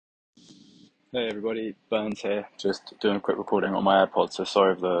Hey everybody, Burns here. Just doing a quick recording on my AirPods, so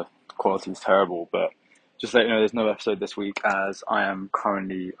sorry if the quality is terrible, but just to let you know there's no episode this week as I am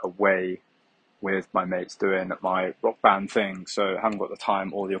currently away with my mates doing my rock band thing, so I haven't got the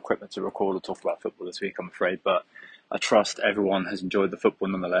time or the equipment to record or talk about football this week, I'm afraid, but I trust everyone has enjoyed the football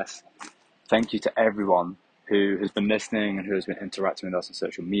nonetheless. Thank you to everyone who has been listening and who has been interacting with us on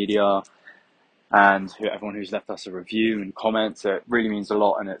social media, and everyone who's left us a review and comments. It really means a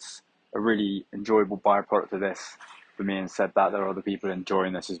lot, and it's a really enjoyable byproduct of this for me, and said that there are other people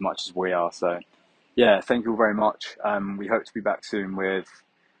enjoying this as much as we are. So yeah, thank you all very much. We hope to be back soon with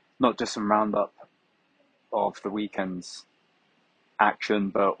not just some roundup of the weekend's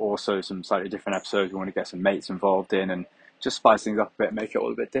action, but also some slightly different episodes we want to get some mates involved in and just spice things up a bit, make it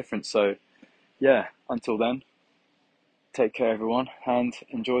all a bit different. So yeah, until then, take care everyone and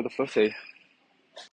enjoy the footy.